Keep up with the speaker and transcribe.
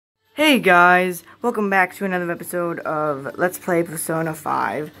Hey guys, welcome back to another episode of Let's Play Persona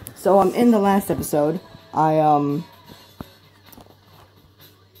 5. So, in the last episode, oh,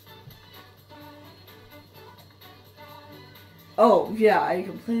 yeah, I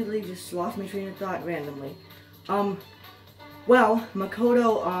completely just lost my train of thought randomly. Well,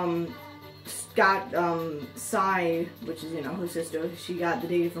 Makoto, got, Sai, which is, her sister, she got the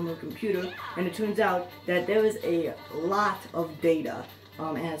data from her computer, and it turns out that there is a lot of data.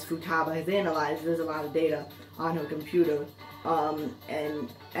 As Futaba has analyzed, there's a lot of data on her computer,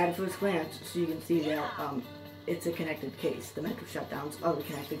 and at first glance, so you can see that, it's a connected case. The mental shutdowns are a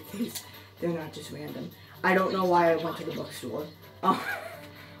connected case. They're not just random. I don't know why I went to the bookstore.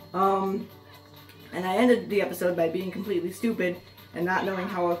 And I ended the episode by being completely stupid and not knowing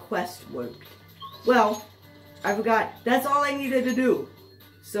how our quest worked. Well, I forgot. That's all I needed to do.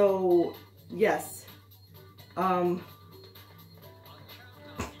 So, yes.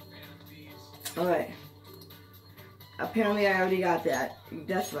 Alright. Apparently I already got that.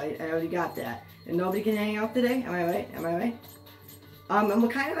 That's right, I already got that. And nobody can hang out today? Am I right? Am I right? And we're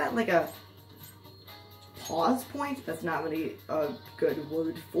kind of at like a pause point. That's not really a good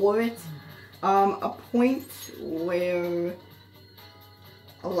word for it. A point where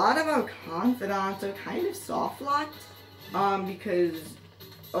a lot of our confidants are kind of soft-locked. Because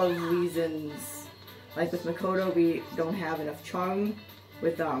of reasons, like with Makoto, we don't have enough charm.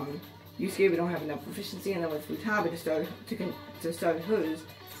 With, Yusuke, we don't have enough proficiency, and then with Futaba to start hers,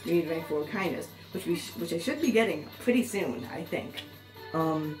 we need rank 4 kindness, which I should be getting pretty soon, I think.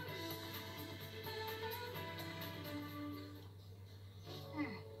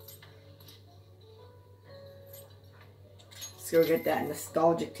 Let's go get that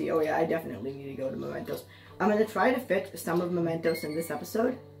nostalgic tea. Oh yeah, I definitely need to go to Mementos. I'm gonna try to fit some of Mementos in this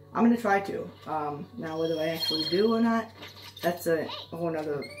episode. I'm gonna try to. Now whether I actually do or not, that's a whole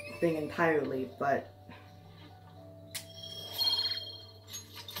nother thing entirely, but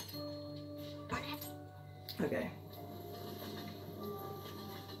okay.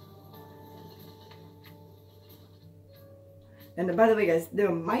 And by the way guys, there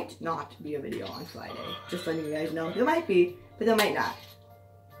might not be a video on Friday. Just letting you guys know. There might be, but there might not.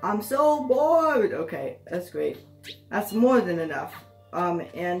 I'm so bored! Okay, that's great. That's more than enough.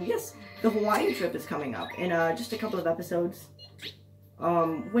 And yes, the Hawaii trip is coming up in just a couple of episodes.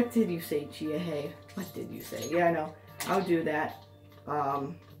 What did you say, Chia? Hey, what did you say? Yeah, I know. I'll do that. Let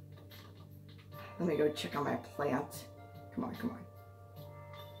me go check on my plant. Come on, come on.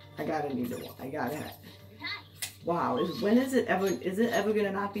 I gotta need to. I gotta. Wow, is it ever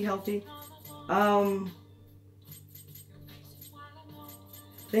gonna not be healthy? I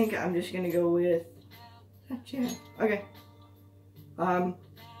think I'm just gonna go with. Yeah. Okay.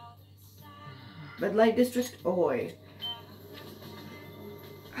 Red Light District, ahoy.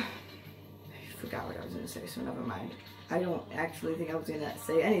 I forgot what I was going to say, so never mind. I don't actually think I was going to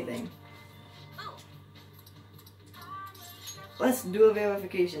say anything. Let's do a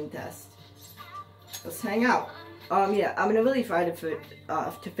verification test. Let's hang out. Yeah, I'm going to really try to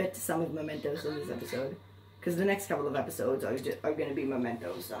fit some of Mementos in this episode. Because the next couple of episodes are going to be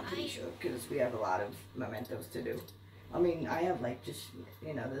Mementos, I'm pretty sure. Because we have a lot of Mementos to do. I mean, I have like just,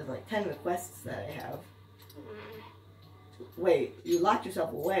 there's like 10 requests that I have. Wait, you locked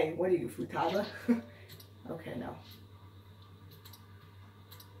yourself away. What are you, Futaba? Okay, no.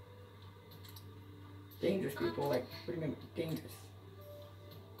 Dangerous people, like, what do you mean, dangerous?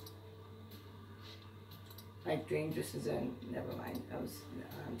 Like, dangerous is in, never mind. I'm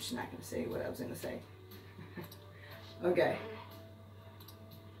just not going to say what I was going to say. Okay.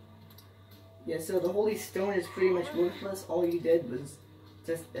 Yeah, so the holy stone is pretty much worthless. All you did was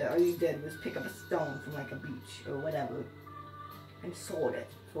pick up a stone from like a beach or whatever and sold it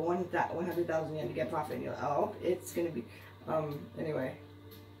for 100,000 yen to get profit. And you're like, oh, it's gonna be, anyway.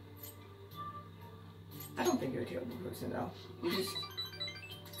 I don't think you're a terrible person though.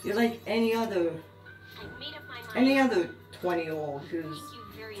 You're like any other 20-year-old who's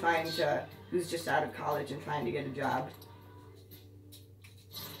who's just out of college and trying to get a job.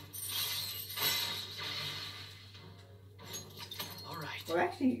 We're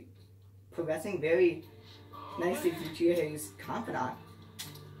actually progressing very nicely through Chihei's confidant.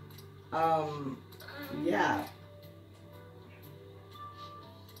 Yeah.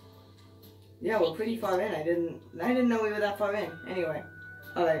 Yeah, we're pretty far in. I didn't know we were that far in. Anyway.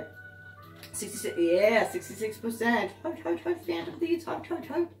 Alright. 66, yeah, 66%. Hug, Phantom Thieves, hug.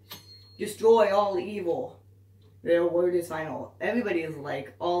 Destroy all evil. Their word is final. Everybody is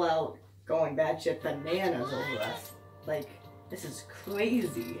like all out going batshit bananas over us. Like, this is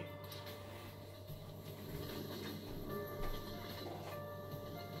crazy.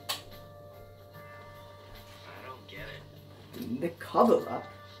 the cover up.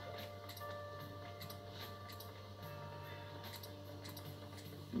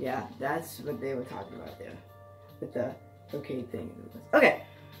 Yeah, that's what they were talking about there. With the arcade thing. Okay.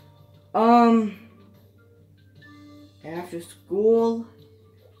 After school,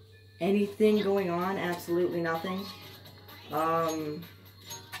 anything going on? Absolutely nothing.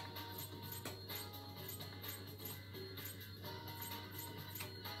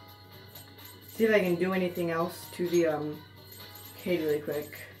 See if I can do anything else to the arcade really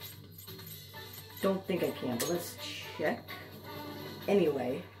quick. Don't think I can, but let's check.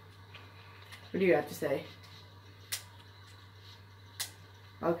 Anyway, what do you have to say?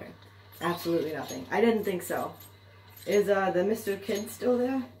 Okay, absolutely nothing. I didn't think so. Is the Mr. Kid still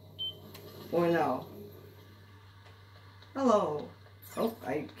there? Or no? Hello. Oh,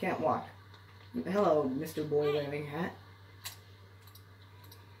 I can't walk. Hello, Mr. Boy wearing hat.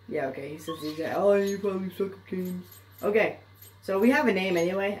 Yeah, okay, he says he's like, oh, you probably suck at games. Okay, so we have a name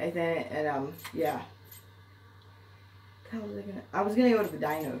anyway, I think, and yeah. How was I was gonna go to the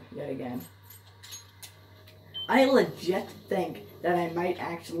diner yet again. I legit think that I might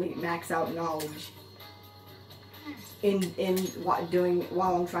actually max out knowledge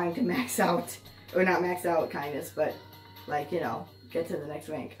while I'm trying to max out, or not max out kindness, but like, you know, get to the next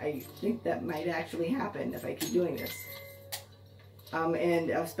rank. I think that might actually happen if I keep doing this. And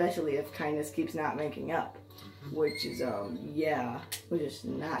especially if kindness keeps not ranking up, which is, yeah, we're just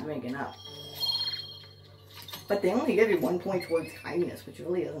not ranking up. But they only give you 1 point towards kindness, which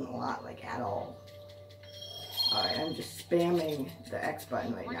really isn't a lot, like, at all. Alright, I'm just spamming the X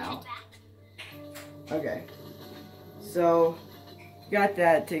button right now. Okay. So, got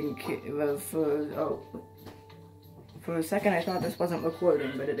that taken care of for a second I thought this wasn't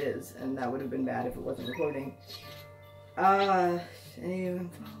recording, but it is, and that would have been bad if it wasn't recording. Any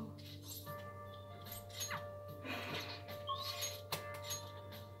info?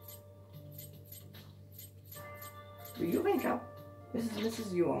 Will you wake up? This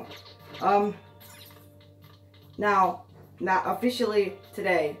is you on. Now officially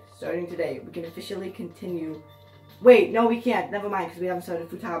today, starting today, we can officially continue. Wait, no, we can't. Never mind, because we haven't started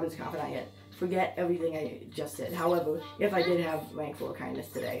Futaba's Confidant yet. Forget everything I just said. However, if I did have rank 4 kindness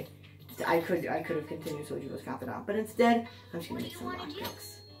today, I could have continued Sojibo's Confidant, but instead, I'm just gonna make some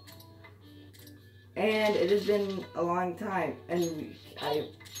lockpicks. And it has been a long time, and I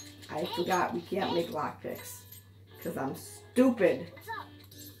forgot we can't make lockpicks because I'm stupid.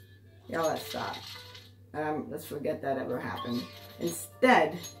 Yeah, let's stop. Let's forget that ever happened.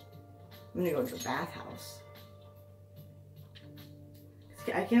 Instead, I'm gonna go to the bathhouse.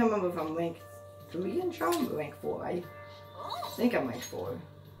 I can't remember if I'm rank 3 in Charm or rank 4. I think I'm rank 4.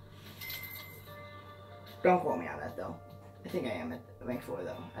 Don't quote me on that though. I think I am at rank 4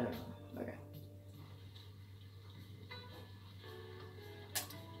 though. I don't know. Okay.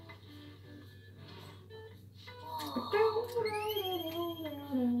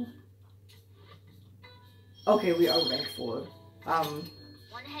 Okay, we are rank 4.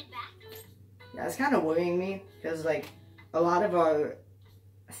 Wanna head back? Yeah, it's kind of worrying me because like a lot of our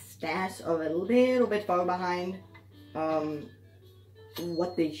stats are a little bit far behind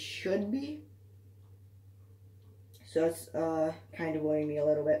what they should be. So it's kind of worrying me a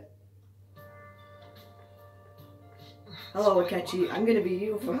little bit. Hello, Akechi. I'm gonna be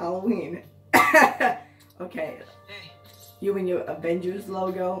you for Halloween. Okay. Hey. You and your Avengers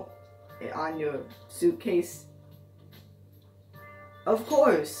logo on your suitcase. Of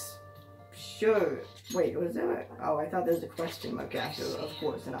course. Sure. Wait, was there? Oh, I thought there was a question mark after of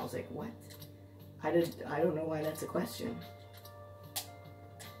course, and I was like, what? I don't know why that's a question.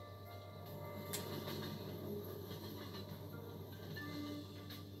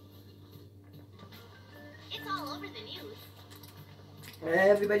 It's all over the news.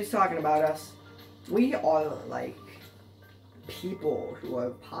 Everybody's talking about us. We are like people who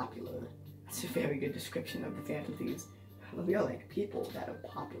are popular. That's a very good description of the Phantom Thieves. We are like people that are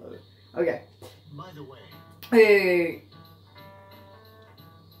popular. Okay. By the way. Hey.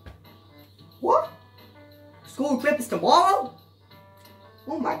 What? School trip is tomorrow?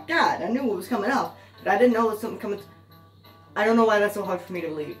 Oh my god, I knew it was coming up, but I didn't know there was something coming. I don't know why that's so hard for me to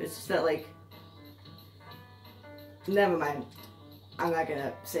believe. It's just that, like, never mind. I'm not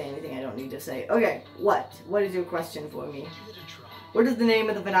gonna say anything I don't need to say. Okay, what? What is your question for me? Give it a try. What is the name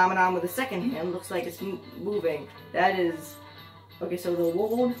of the phenomenon with the second hand? Looks like it's moving. That is... Okay, so the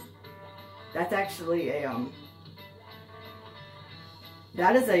world... That's actually a,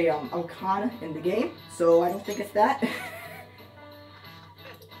 That is a, arcana in the game, so I don't think it's that.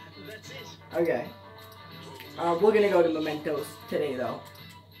 That's it. Okay. We're gonna go to Mementos today, though.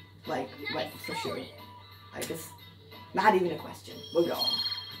 Like for sure. I guess... Not even a question. We're going.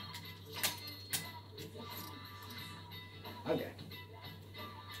 Okay.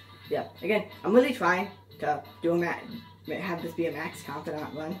 Yeah. Again, I'm really trying to do have this be a max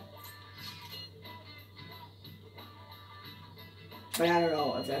confidant run. But I don't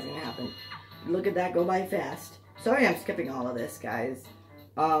know if that's gonna happen. Look at that go by fast. Sorry I'm skipping all of this, guys.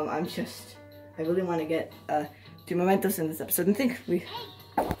 I really want to get To Mementos in this episode and think we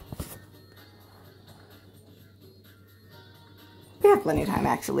have plenty of time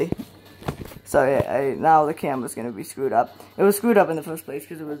actually. Sorry, now the camera's gonna be screwed up. It was screwed up in the first place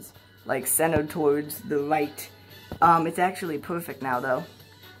because it was like centered towards the right. It's actually perfect now though.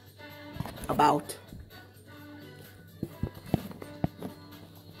 About.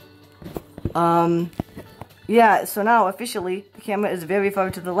 Yeah, so now officially the camera is very far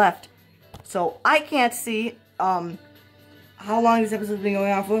to the left. So I can't see how long this episode's been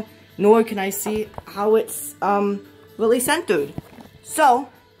going on for, nor can I see how it's really centered. So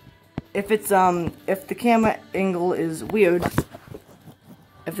if the camera angle is weird,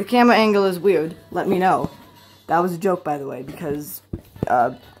 let me know. That was a joke, by the way, because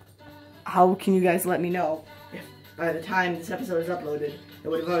how can you guys let me know if by the time this episode is uploaded it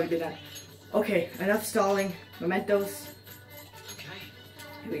would have already been done? Okay, enough stalling. Mementos. Okay.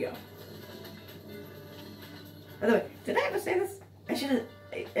 Here we go. By the way, did I ever say this? I should have.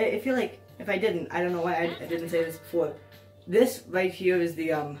 I feel like if I didn't, I don't know why I didn't say this before. This right here is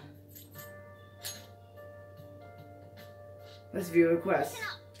the let's view request.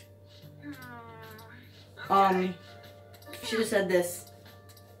 Should have said this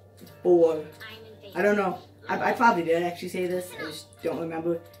before. I don't know. I probably did actually say this. I just don't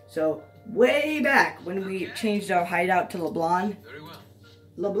remember. So way back when we changed our hideout to LeBlanc. Very well.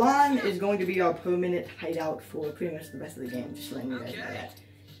 LeBlanc is going to be our permanent hideout for pretty much the rest of the game. Just letting you guys know that.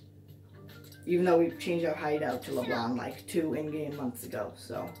 Even though we changed our hideout to LeBlanc like 2 in-game months ago.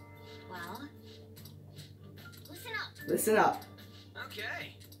 So. Well, listen up. Listen up.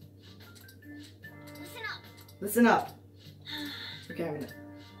 Okay. Listen up. Listen up. Okay, I'm gonna.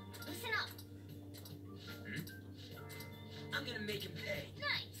 Listen up. I'm gonna make him pay.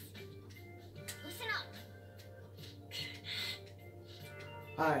 Nice. Listen up.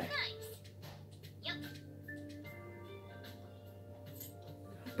 Alright. Nice. Yep.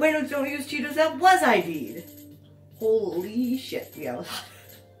 Buenos don't use Cheetos, that was ID'd. Holy shit, we have a lot.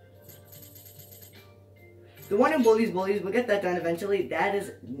 The one in Bullies, we'll get that done eventually. That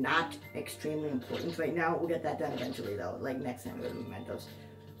is not extremely important right now. We'll get that done eventually though, like next time we go to Mementos.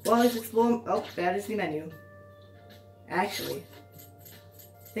 Well, let's explore. Oh, that is the menu. Actually,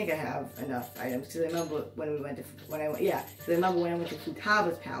 I think I have enough items because I remember when we went to I went to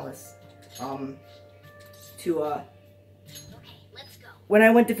Futaba's palace. When I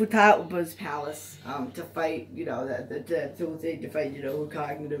went to Futaba's palace, to fight, you know, to fight, you know, her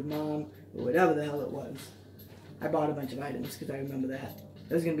cognitive mom or whatever the hell it was. I bought a bunch of items because I remember that.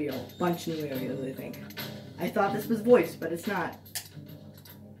 There's gonna be a bunch new areas, I think. I thought this was voice, but it's not.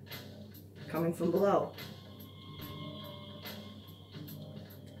 Coming from below.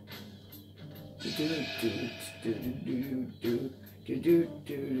 A new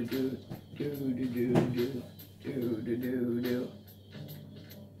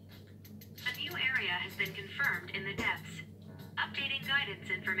area has been confirmed in the depths. Updating guidance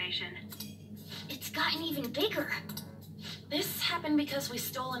information. It's gotten even bigger. This happened because we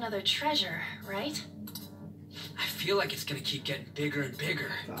stole another treasure, right? I feel like it's gonna keep getting bigger and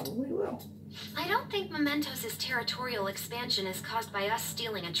bigger. Probably will. I don't think Mementos' territorial expansion is caused by us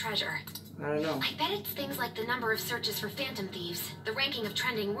stealing a treasure. I don't know. I bet it's things like the number of searches for phantom thieves, the ranking of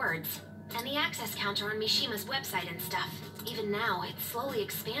trending words, and the access counter on Mishima's website and stuff. Even now, it's slowly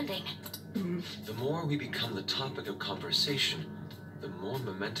expanding. The more we become the topic of conversation, the more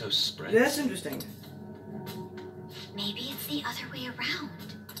Mementos spreads. That's interesting. Maybe it's the other way around.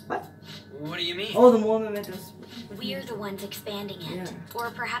 What? What do you mean? Oh, the more Mementos. We're the ones expanding it. Yeah.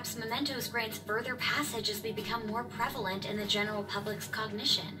 Or perhaps Mementos grants further passage as we become more prevalent in the general public's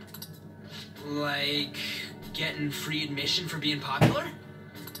cognition. Like getting free admission for being popular?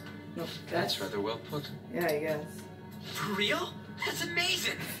 No, That's rather well put. Yeah, I guess. For real? That's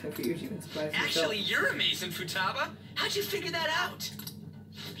amazing! I figured you would surprise yourself. Actually, you're amazing, Futaba. How'd you figure that out?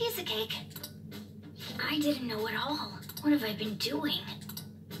 Piece of cake. I didn't know at all. What have I been doing?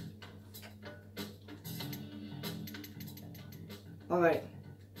 Alright.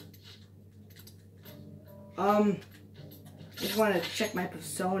 Just want to check my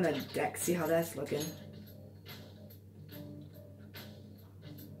Persona deck, see how that's looking.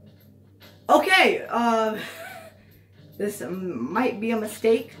 Okay, this might be a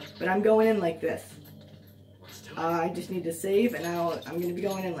mistake, but I'm going in like this. I just need to save, and now I'm gonna be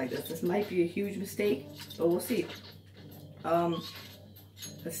going in like this. This might be a huge mistake, but we'll see.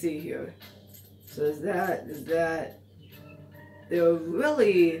 Let's see here. So is that, they're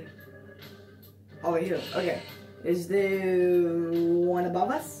really, over here, okay. Is there one above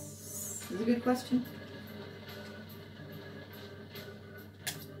us? Is a good question.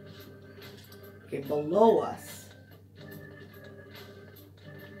 Okay, below us.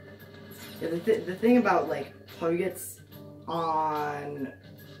 Yeah, the thing about like targets on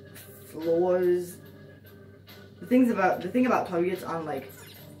floors, the thing about targets on like,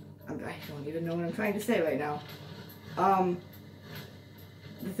 I don't even know what I'm trying to say right now.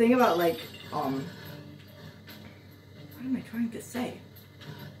 The thing about like, what am I trying to say?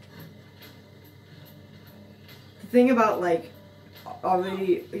 The thing about like,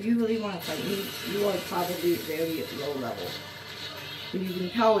 already, if you really want to fight me, you are probably very low level. And you can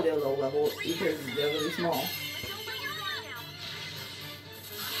tell they're low level because they're really small.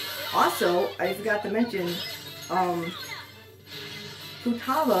 Also, I forgot to mention,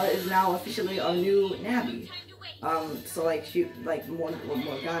 Futaba is now officially our new Navi. So like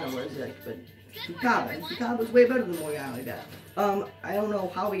Morgana was like, but Futaba was way better than Morgana like that. I don't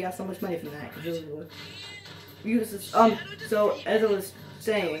know how we got so much money from that because it was useless. So as I was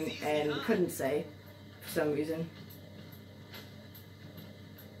saying and couldn't say for some reason,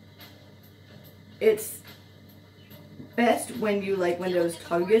 it's best when you like when there's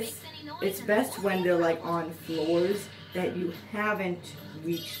targets. It's best when they're like on floors that you haven't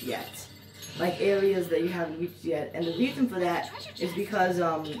reached yet, like areas that you haven't reached yet. And the reason for that is because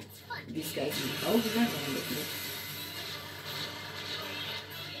these guys. Oh, he's not going with me.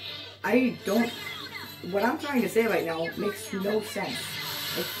 I don't. What I'm trying to say right now makes no sense.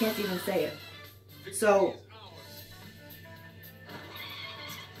 I can't even say it. So,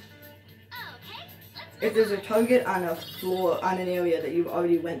 if there's a target on a floor, on an area that you've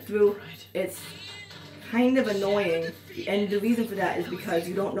already went through, it's kind of annoying. And the reason for that is because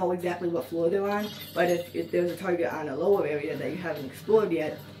you don't know exactly what floor they're on. But if there's a target on a lower area that you haven't explored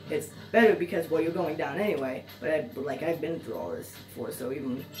yet, it's better because, well, you're going down anyway. But I've been through all this before, so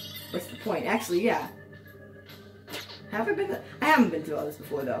even, what's the point? Actually, yeah. Have I been? I haven't been through all this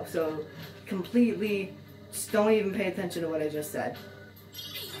before though, so completely just don't even pay attention to what I just said.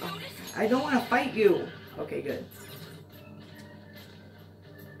 Oh, I don't want to fight you. Okay, good.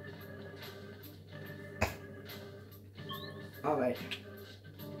 Alright.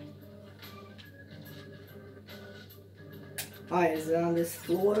 Alright, is it on this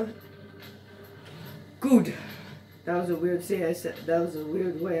floor? Good. That was a weird that was a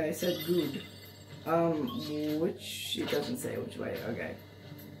weird way I said good. Which, it doesn't say which way, okay.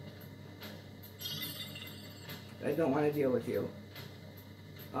 I don't want to deal with you.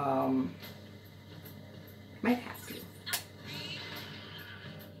 Might have to.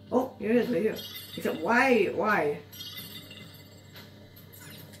 Oh, here it is, right here. Except, why?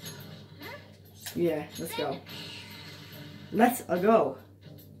 Yeah, let's go. Let's go.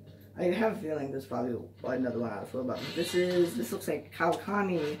 I have a feeling there's probably another one out of floor, but this looks like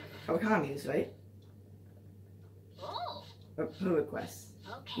Kawakami's, right? Her request.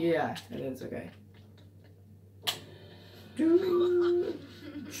 Okay. Yeah, it is, okay.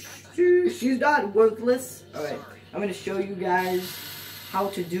 She's not worthless. Alright, I'm gonna show you guys how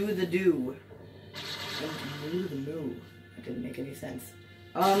to do the do. And do the moo. That didn't make any sense.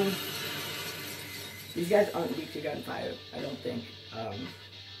 These guys aren't weak to gunfire, I don't think.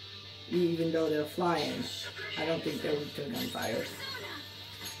 Even though they're flying, I don't think they're weak to gunfire.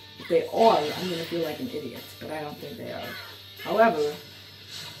 If they are, I'm gonna feel like an idiot, but I don't think they are. However,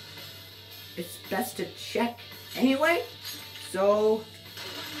 it's best to check anyway, so,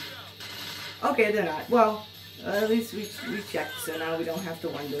 okay, they're not. Well, at least we checked, so now we don't have to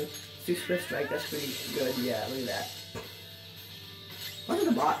wonder. Super strike, that's pretty good, yeah, look at that.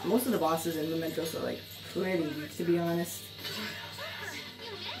 Most of the bosses in Mementos are like pretty weak, to be honest.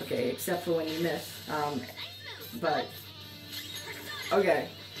 Okay, except for when you miss, but, okay.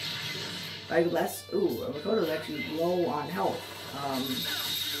 Like less, ooh, Makoto's actually low on health.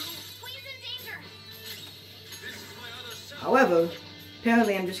 However,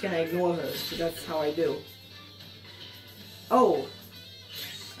 apparently I'm just gonna ignore her, because that's how I do. Oh!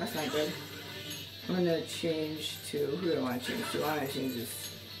 That's not good. I'm gonna change to, who do I want to change to? I want to change this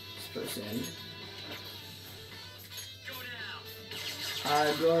person.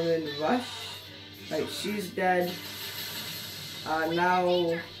 Dorman Rush. Right, she's dead.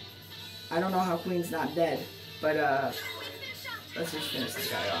 Now, I don't know how Queen's not dead, but let's just finish this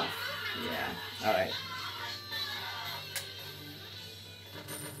guy off. Yeah, alright.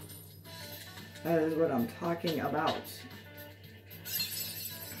 That is what I'm talking about.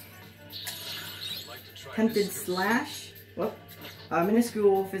 Tempted slash. Whoop.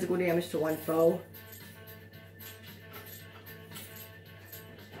 Minuscule physical damage to one foe.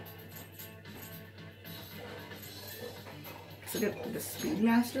 Is it the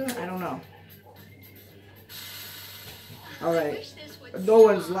Speedmaster? I don't know. Alright. No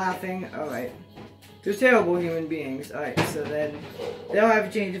one's laughing. Alright. They're terrible human beings. Alright, so then they'll have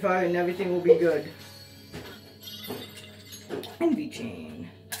a change of heart and everything will be good. Envy chain.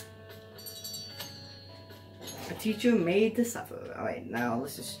 A teacher made to suffer. Alright, now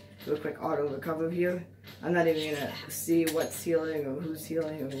let's just do a quick auto recover here. I'm not even gonna see what's healing or who's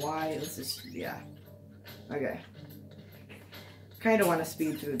healing or why. Let's just, yeah. Okay. Kinda wanna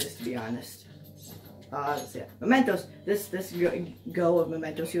speed through this, to be honest. Let's see. Mementos. This go of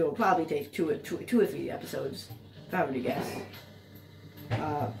Mementos here will probably take two or three episodes, if I were to guess.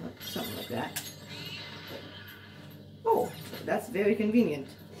 Something like that. Oh, that's very convenient.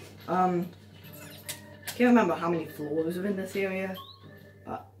 Can't remember how many floors are in this area.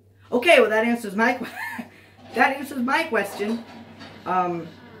 Okay, well that answers my question.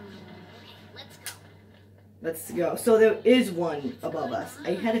 Let's go. So there is one above us.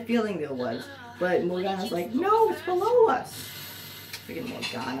 I had a feeling there was. But Morgana's like, no, it's below us. Freaking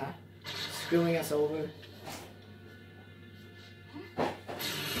Morgana. Screwing us over.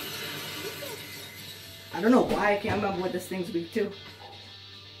 I don't know why I can't remember what this thing's weak to.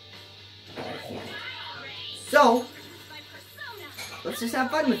 I can't. So, let's just have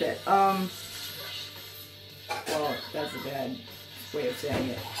fun with it. Well, that's a bad way of saying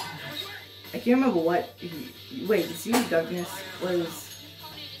it. I can't remember what he... Wait, the Sea of Darkness was...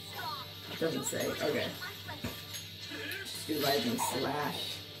 Doesn't say. Okay. Just do Rising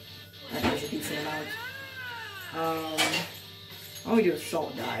Slash. That does a decent amount. I'm gonna do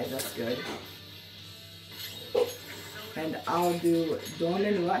Assault Dive, that's good. And I'll do Dawn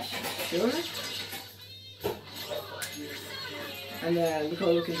and Rush, sure. And then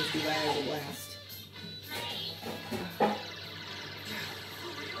Ricardo can just do Rising Blast.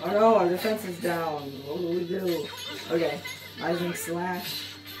 Oh no, our defense is down. What do we do? Okay. Rising Slash.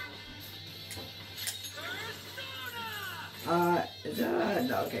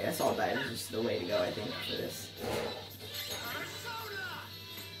 No, okay, Assault Dive is just the way to go, I think, for this.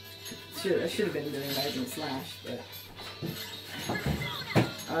 I should have been doing Rising Slash, but...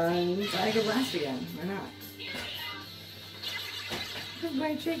 I could blast again, why not?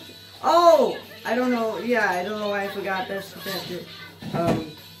 Oh! I don't know, yeah, I don't know why I forgot this.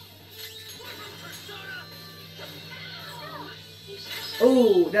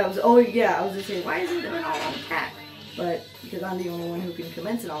 Oh, that was, oh yeah, I was just saying, why is it doing all out attack? But, because I'm the only one who can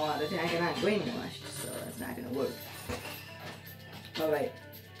commence an all-out attack and I'm brainwashed, so that's not gonna work. Alright.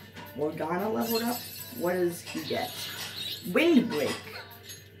 Morgana leveled up. What does he get? Windbreak.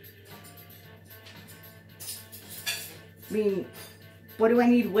 I mean, what do I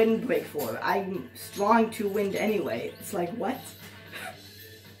need Windbreak for? I'm strong to wind anyway. It's like, what?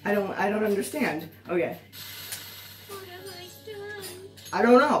 I don't understand. Okay. What have I done? I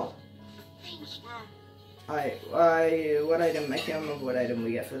don't know. Thank you. Alright, what item? I can't remember what item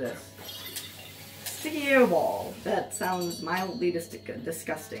we get for this. Sticky air ball. That sounds mildly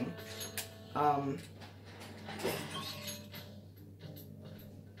disgusting. Alright,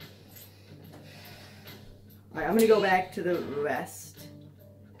 I'm gonna go back to the rest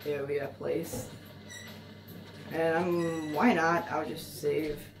area place. And why not? I'll just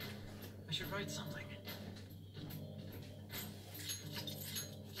save. I should write something.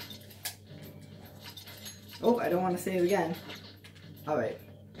 Oh, I don't want to save again. Alright.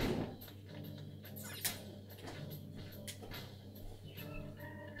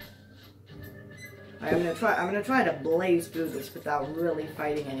 I'm gonna try to blaze through this without really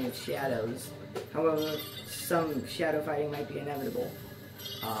fighting any shadows. However, some shadow fighting might be inevitable.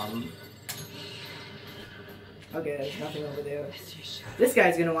 Okay, there's nothing over there. This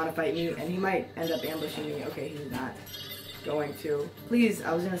guy's gonna want to fight me, and he might end up ambushing me. Okay, he's not going to. Please,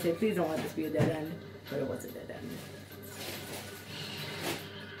 I was gonna say, please don't let this be a dead end. But it was a dead end.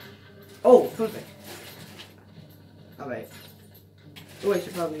 Oh, perfect. Alright. Oh, I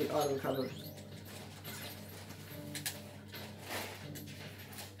should probably auto recover.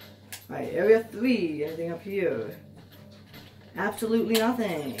 Alright, area 3. Anything up here? Absolutely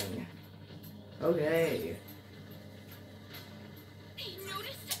nothing. Okay.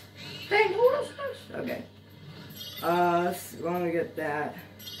 They noticed us? Okay. We're gonna get that.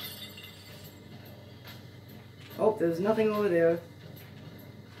 Oh, there's nothing over there.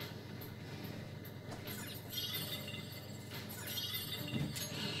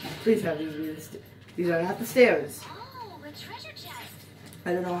 Please have these be the these are not the stairs. Oh, a treasure chest.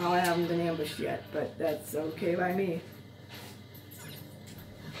 I don't know how I haven't been ambushed yet, but that's okay by me.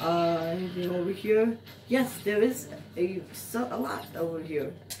 Anything over here? Yes, there is a lot over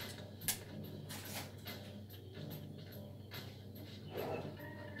here.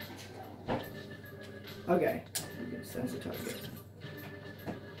 Okay, we can sense the target.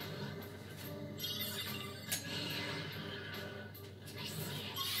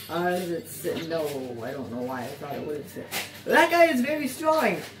 Does it sit? No, I don't know why I thought it would sit. But that guy is very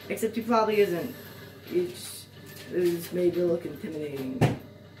strong, except he probably isn't. It's made to look intimidating.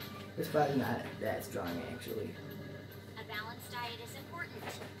 It's probably not that strong, actually. A balanced diet is important.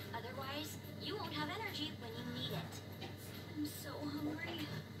 Otherwise, you won't have energy when you need it. I'm so hungry.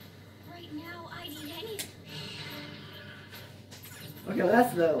 Right now, I'd eat anything. Okay, well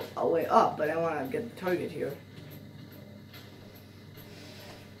that's the way up, but I want to get the target here.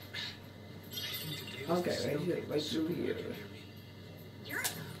 Okay, right here, right through here.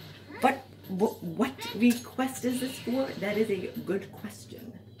 But what request is this for? That is a good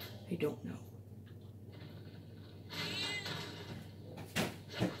question. I don't know.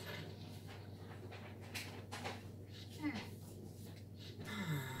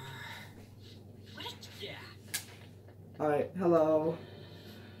 Alright, hello.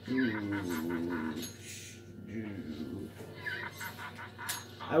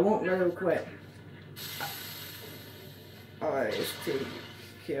 I won't let her quit. Alright, let's take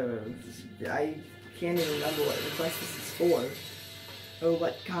care of this. I can't even remember what request this is for. Or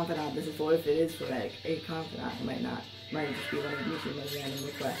what confidant this is for. If it is for like a confidant, it might not. It might just be one of Mishima's random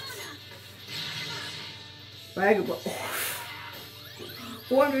requests. But I could put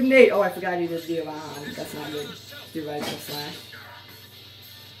 408. Oh, I forgot he did the that's not good. Do right slash.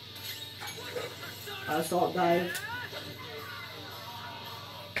 Assault dive.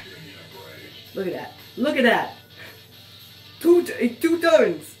 Look at that. Look at that. Two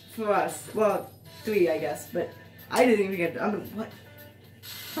turns for us. Well, 3 I guess, but I didn't even get. What?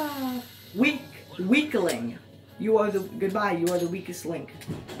 Weakling. You are the goodbye. You are the weakest link.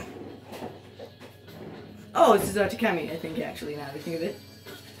 Oh, this is Takemi, I think, actually, now that I think of it.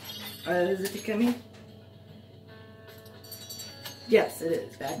 Is it Takemi? Yes, it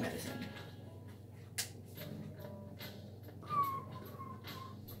is. Bad medicine.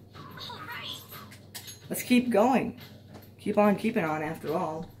 Let's keep going. Keep on keeping on, after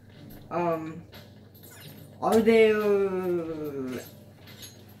all. Are there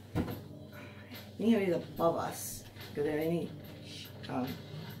any areas above us? Are there any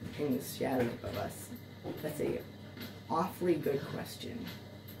things shadows above us? That's a awfully good question.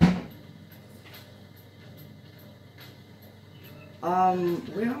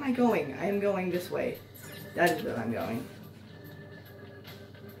 Where am I going? I am going this way. That is where I'm going.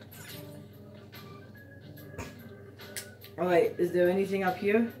 Alright, is there anything up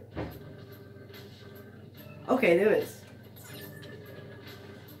here? Okay, there is.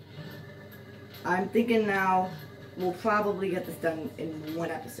 I'm thinking now we'll probably get this done in 1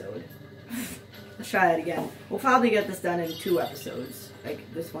 episode. Let's try that again. We'll probably get this done in 2 episodes.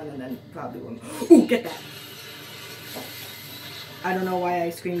 Like this one and then probably one. Ooh, get that! I don't know why I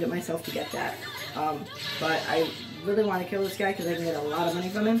screamed at myself to get that. But I really want to kill this guy because I can get a lot of money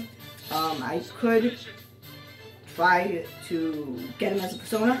from him. I could try to get him as a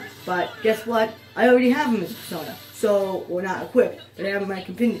persona, but guess what? I already have him as a persona. So, we're not equipped, but I have him in my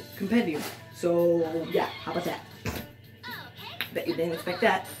compendium. So, yeah, how about that? Bet you didn't expect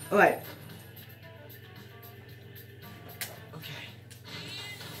that. Alright.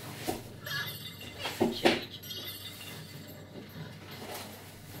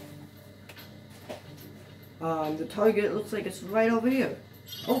 The target looks like it's right over here.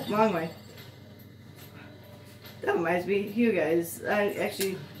 Oh, wrong way. That reminds me, here guys,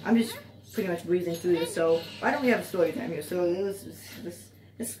 I'm just pretty much breezing through this, so why don't we have a story time here? So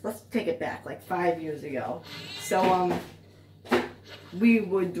let's take it back, like 5 years ago. So, we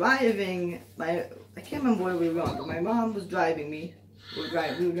were driving, I can't remember where we were going, but my mom was driving me. We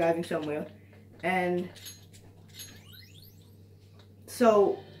were driving somewhere, and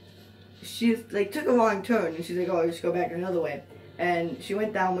so she like took a wrong turn, and she's like, "Oh, just go back another way." And she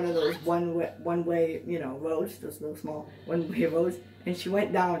went down one of those one-way, you know, roads, those little small one-way roads, and she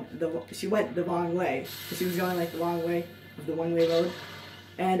went the wrong way. So she was going like the wrong way of the one-way road,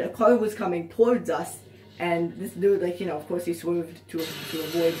 and a car was coming towards us, and this dude, like, you know, of course he swerved to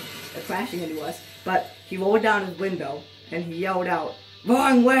avoid crashing into us, but he rolled down his window and he yelled out,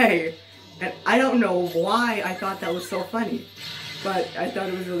 "Wrong way!" And I don't know why I thought that was so funny, but I thought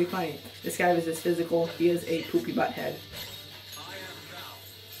it was really funny. This guy was just physical. He is a poopy butthead.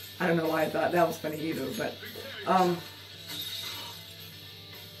 I don't know why I thought that was funny either, but,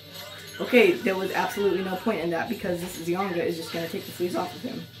 okay, there was absolutely no point in that because this Zionga is just gonna take the fleas off of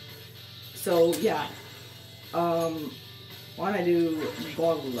him. So, yeah. Why don't I do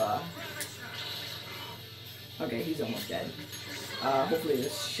Gorgula? Okay, he's almost dead. Hopefully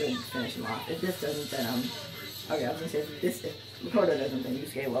this should finish him off. If this doesn't, then, okay, I was gonna say, if Makoto doesn't, then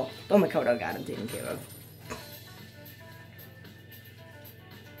Yusuke will. But Makoto got him taken care of.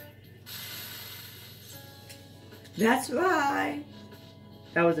 That's right!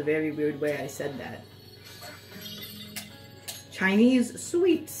 That was a very weird way I said that. Chinese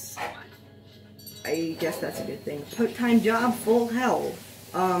sweets. I guess that's a good thing. Part-time job, full hell.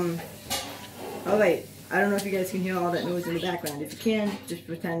 Alright. I don't know if you guys can hear all that noise in the background. If you can, just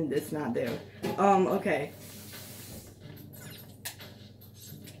pretend it's not there. Okay.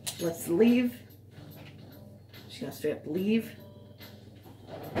 Let's leave. Just gonna straight up leave.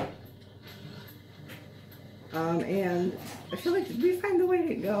 And I feel like, did we find the way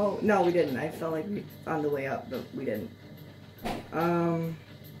to go? No, we didn't. I felt like we found the way up, but we didn't.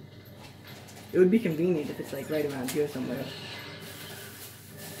 It would be convenient if it's like right around here somewhere.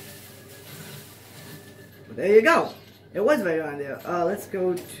 But there you go. It was right around there. Let's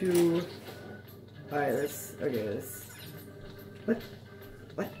go to. Alright, let's. What?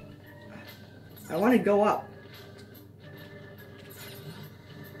 I want to go up.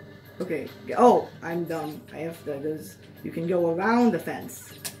 Okay. Oh, I'm dumb. I have to. You can go around the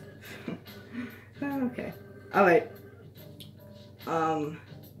fence. Okay. Alright.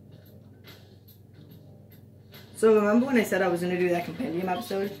 So remember when I said I was going to do that compendium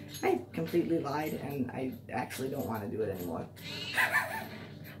episode? I completely lied, and I actually don't want to do it anymore.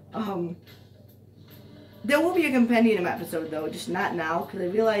 There will be a compendium episode though, just not now, because I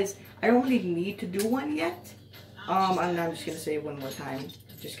realize I don't really need to do one yet. And I'm just going to say it one more time,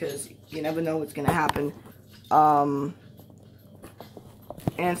 just because you never know what's going to happen.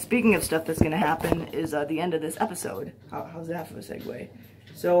 And speaking of stuff that's going to happen is the end of this episode. How's that for a segue?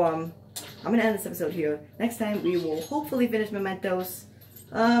 So, I'm going to end this episode here. Next time, we will hopefully finish Mementos.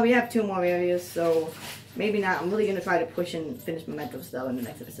 We have 2 more areas, so maybe not. I'm really going to try to push and finish Mementos, though, in the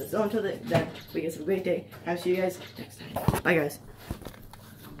next episode. So until then, we guys have a great day. I'll see you guys next time. Bye, guys.